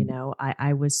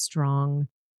 I was strong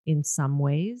in some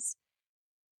ways,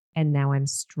 and now I'm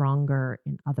stronger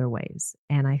in other ways.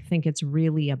 And I think it's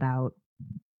really about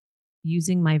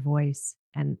using my voice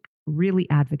and really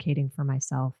advocating for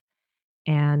myself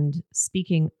and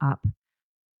speaking up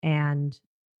and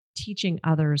teaching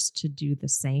others to do the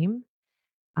same.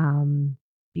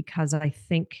 Because I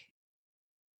think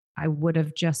I would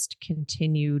have just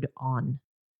continued on,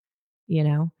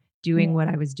 doing what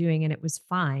I was doing, and it was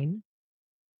fine.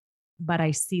 But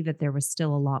I see that there was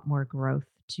still a lot more growth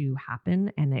to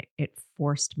happen, and it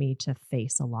forced me to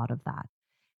face a lot of that.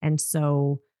 And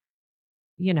so,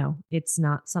 it's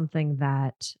not something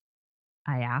that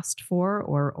I asked for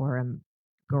or am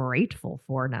grateful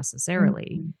for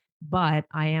necessarily. But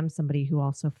I am somebody who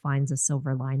also finds a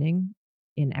silver lining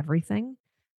in everything.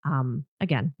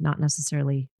 Again, not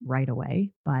necessarily right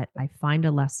away, but I find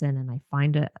a lesson and I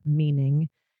find a meaning.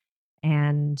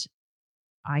 And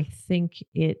I think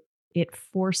it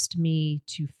forced me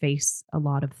to face a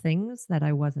lot of things that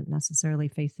I wasn't necessarily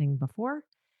facing before,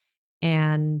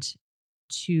 and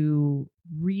to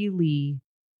really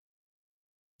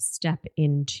step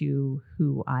into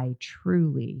who I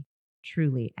truly,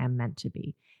 truly am meant to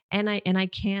be. And I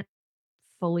can't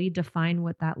fully define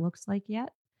what that looks like yet.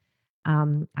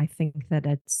 I think that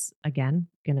it's again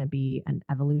going to be an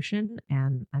evolution,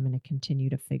 and I'm going to continue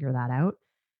to figure that out.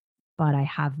 But I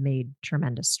have made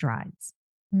tremendous strides.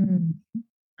 Mm.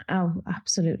 Oh,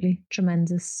 absolutely.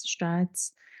 Tremendous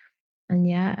strides. And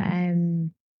yeah,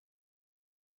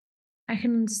 I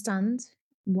can understand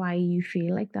why you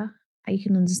feel like that. I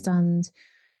can understand,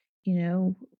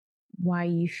 why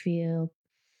you feel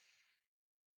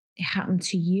it happened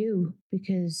to you,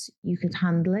 because you could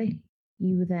handle it.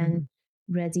 You were then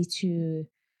Mhm. ready to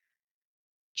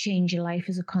change your life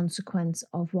as a consequence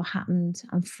of what happened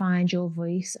and find your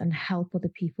voice and help other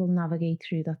people navigate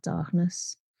through that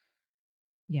darkness.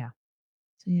 Yeah.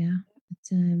 So yeah,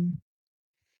 it's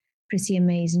pretty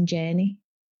amazing journey.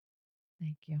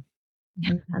 Thank you.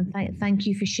 And thank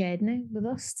you for sharing it with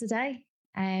us today.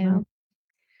 Well,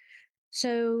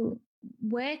 So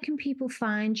where can people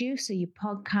find you? So your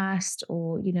podcast,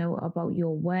 or about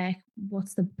your work,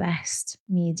 what's the best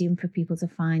medium for people to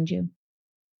find you?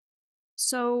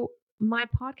 so my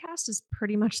podcast is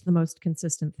pretty much the most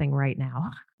consistent thing right now.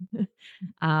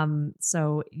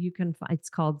 So you can it's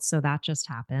called So That Just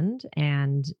Happened,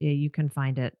 and you can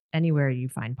find it anywhere you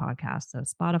find podcasts. So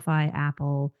Spotify,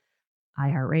 Apple,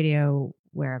 iHeartRadio,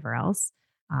 wherever else,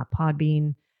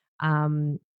 Podbean.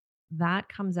 Um, that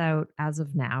comes out as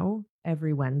of now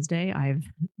every Wednesday. I've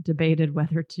debated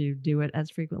whether to do it as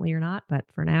frequently or not, but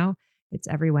for now, it's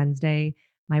every Wednesday.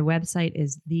 My website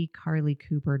is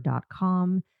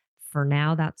thecarlycooper.com. For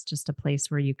now, that's just a place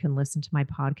where you can listen to my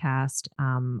podcast.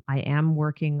 I am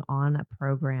working on a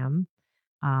program.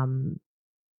 Um,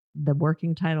 the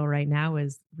working title right now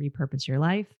is Repurpose Your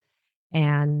Life.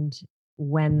 And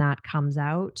when that comes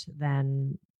out,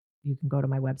 then you can go to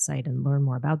my website and learn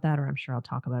more about that, or I'm sure I'll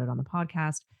talk about it on the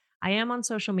podcast. I am on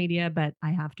social media, but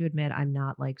I have to admit, I'm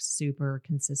not like super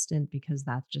consistent, because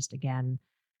that's just, again,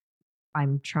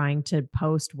 I'm trying to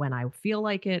post when I feel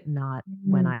like it, not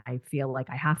when Mm. I feel like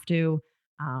I have to.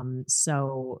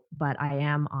 But I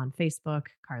am on Facebook,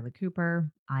 Carly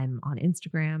Cooper. I'm on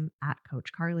Instagram at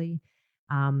Coach Carly.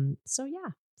 Yeah.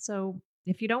 So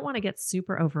if you don't want to get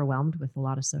super overwhelmed with a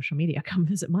lot of social media, come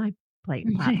visit my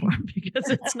platform because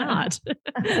it's not.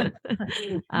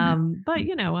 But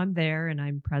I'm there and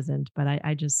I'm present. But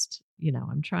I just,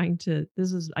 I'm trying to.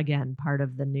 This is again part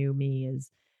of the new me, is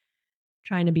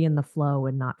trying to be in the flow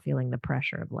and not feeling the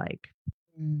pressure of like,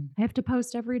 Mm. I have to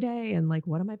post every day and like,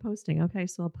 what am I posting? Okay,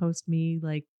 so I'll post me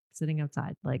like sitting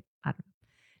outside. Like, I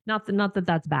don't know. Not that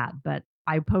that's bad, but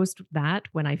I post that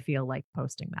when I feel like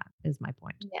posting that is my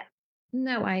point. Yeah.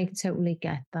 No, I totally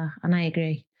get that. And I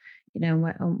agree.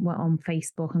 We're on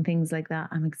Facebook and things like that.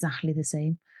 I'm exactly the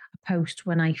same. I post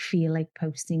when I feel like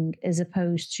posting, as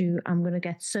opposed to I'm going to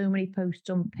get so many posts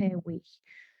done per week.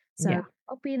 So Yeah.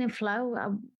 being in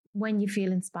flow when you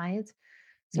feel inspired.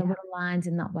 So Yeah. we're aligned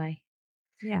in that way.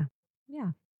 Yeah.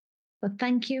 Yeah. But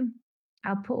thank you.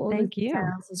 I'll put all the Thank you.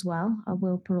 details as well. I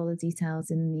will put all the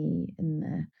details in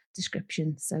the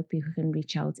description so people can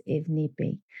reach out if need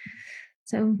be.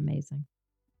 So Amazing.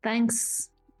 thanks,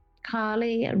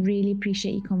 Carly. I really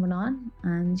appreciate you coming on.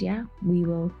 And yeah, we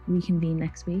will reconvene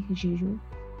next week as usual.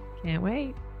 Can't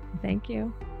wait. Thank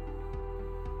you.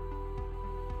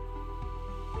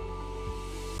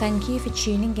 Thank you for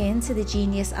tuning in to the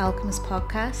Genius Alchemist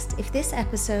podcast. If this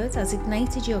episode has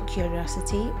ignited your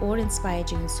curiosity or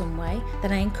inspired you in some way,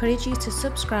 then I encourage you to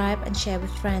subscribe and share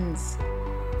with friends.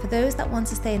 For those that want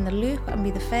to stay in the loop and be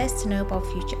the first to know about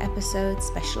future episodes,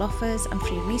 special offers and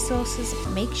free resources,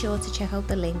 make sure to check out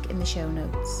the link in the show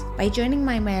notes. By joining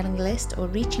my mailing list or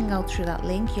reaching out through that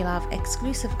link, you'll have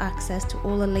exclusive access to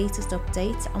all the latest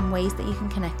updates and ways that you can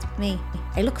connect with me.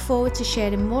 I look forward to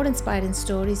sharing more inspiring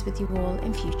stories with you all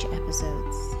in future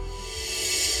episodes.